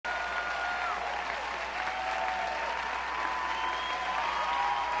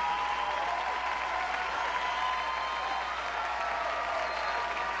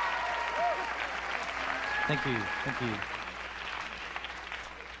Thank you, thank you.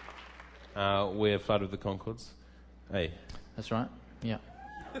 We're Flood of the Conchords. Hey. That's right, yeah.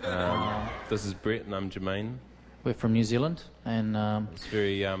 This is Bret and I'm Jemaine. We're from New Zealand, and It's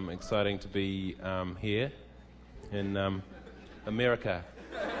very exciting to be here in America.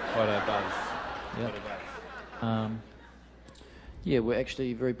 What a buzz. yeah. What a buzz. Yeah, we're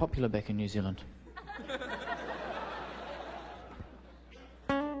actually very popular back in New Zealand.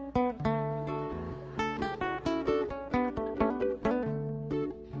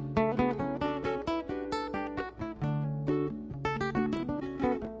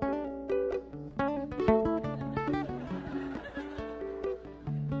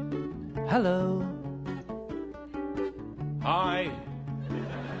 Hello. Hi.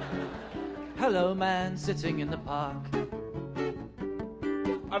 Hello, man sitting in the park.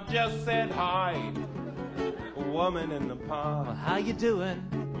 I've just said hi. A woman in the park. Well, how you doing?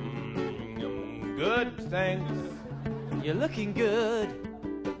 Good, thanks. You're looking good.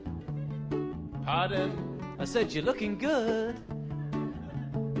 Pardon? I said you're looking good.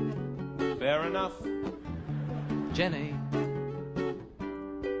 Fair enough. Jenny.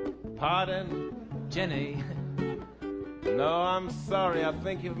 Pardon? Jenny. No, I'm sorry. I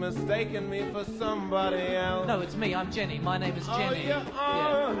think you've mistaken me for somebody else. No, it's me. I'm Jenny. My name is Jenny. Oh,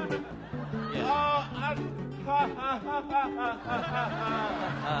 yeah. Yeah. Yeah.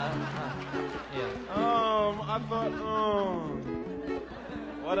 I thought,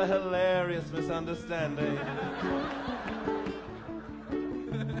 what a hilarious misunderstanding.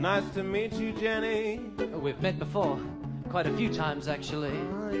 Nice to meet you, Jenny. Oh, we've met before. Quite a few times, actually.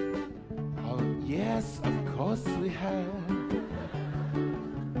 Oh, yes, of course we have.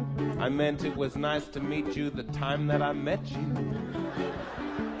 I meant it was nice to meet you the time that I met you.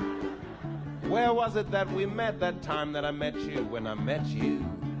 Where was it that we met that time that I met you when I met you?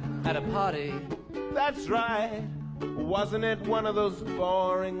 At a party. That's right. Wasn't it one of those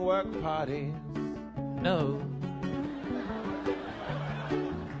boring work parties? No.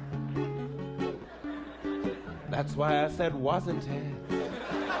 That's why I said, wasn't it?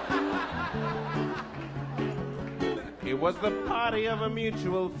 It was the party of a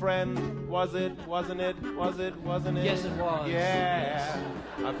mutual friend. Was it? Wasn't it? Was it? Wasn't it? Yes, it was. Yeah,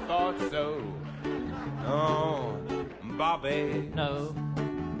 I thought so. Oh, Bobby. No.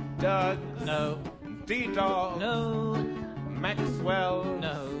 Doug. No. D-Dog. No. Maxwell.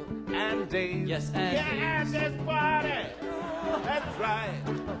 No. Andy. Yes, Andy. Yeah, this party. That's right.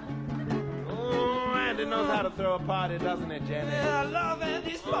 Oh, Andy knows how to throw a party, doesn't it, Jenny? Yeah, I love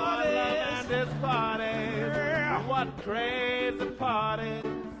Andy's Oh, parties. I love Andy's parties. What crazy parties.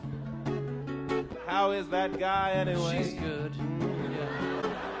 How is that guy anyway? She's good.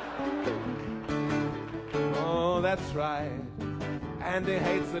 Yeah. Oh, that's right. Andy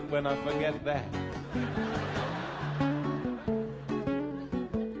hates it when I forget that.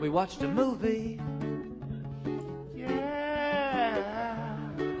 We watched a movie. Yeah.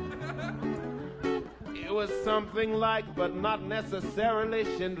 It was something like, but not necessarily,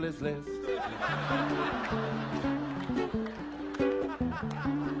 Schindler's List.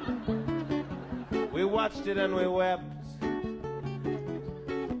 We watched it and we wept.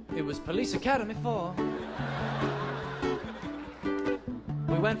 It was Police Academy 4.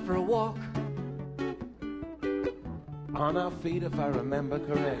 We went for a walk. On our feet, if I remember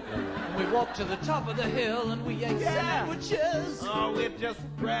correctly. We walked to the top of the hill and we ate sandwiches. Oh, we'd just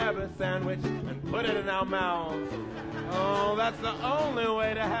grab a sandwich and put it in our mouths. Oh, that's the only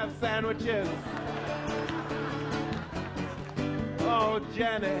way to have sandwiches. Oh,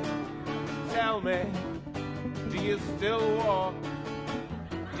 Jenny, tell me, do you still walk?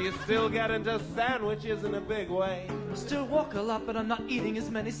 Do you still get into sandwiches in a big way? I still walk a lot, but I'm not eating as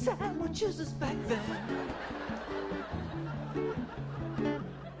many sandwiches as back then.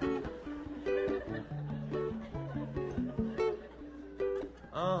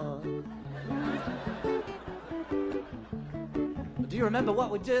 Do you remember what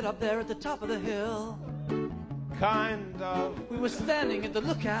we did up there at the top of the hill? Kind of. We were standing at the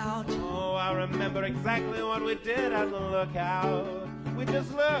lookout. Oh, I remember exactly what we did at the lookout. We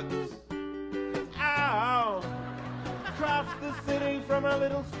just looked out across the city from a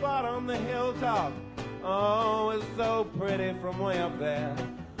little spot on the hilltop. Oh, it was so pretty from way up there.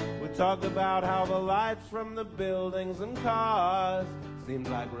 We talked about how the lights from the buildings and cars seemed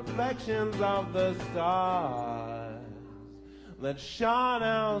like reflections of the stars that shone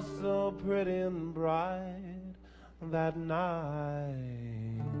out so pretty and bright that night.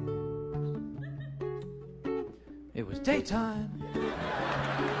 It was daytime.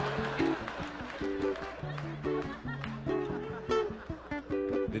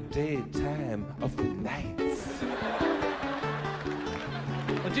 The daytime of the night.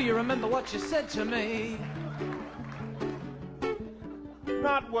 Well, do you remember what you said to me?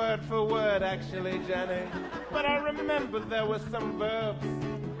 Not word for word, actually, Jenny, but I remember there were some verbs.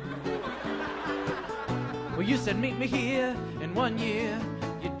 Well, you said meet me here in 1 year.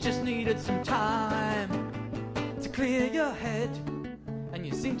 You just needed some time to clear your head, and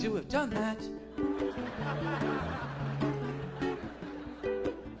you seem to have done that.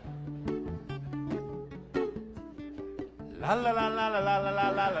 La la la la la la la la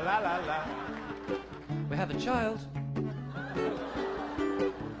la la la la. We have a child.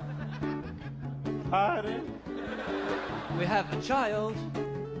 Pardon? We have a child.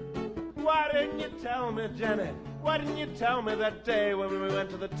 Why didn't you tell me, Jenny? Why didn't you tell me that day when we went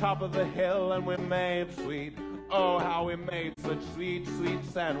to the top of the hill and we made sweet, oh, how we made such sweet, sweet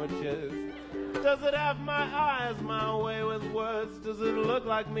sandwiches? Does it have my eyes my way with words? Does it look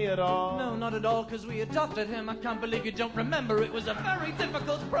like me at all? No, not at all, because we adopted him. I can't believe you don't remember. It was a very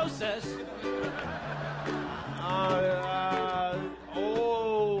difficult process.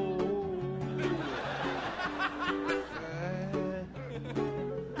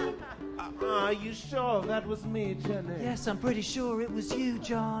 Are you sure that was me, Jenny? Yes, I'm pretty sure it was you,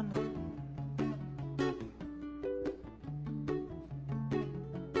 John.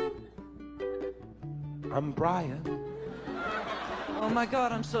 I'm Brian. Oh my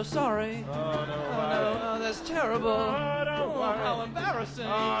God, I'm so sorry. Oh, don't worry. No, that's terrible. Oh, don't worry. How embarrassing.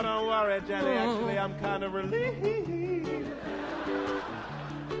 Oh, don't worry, Jenny. Actually, I'm kind of relieved.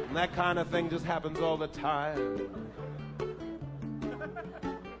 And that kind of thing just happens all the time.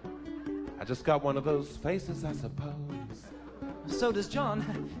 I just got one of those faces, I suppose. So does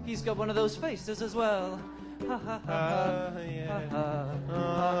John. He's got one of those faces as well. Ha ha ha ha. Yeah. Ha, ha,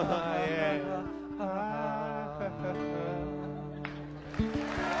 ha, ha.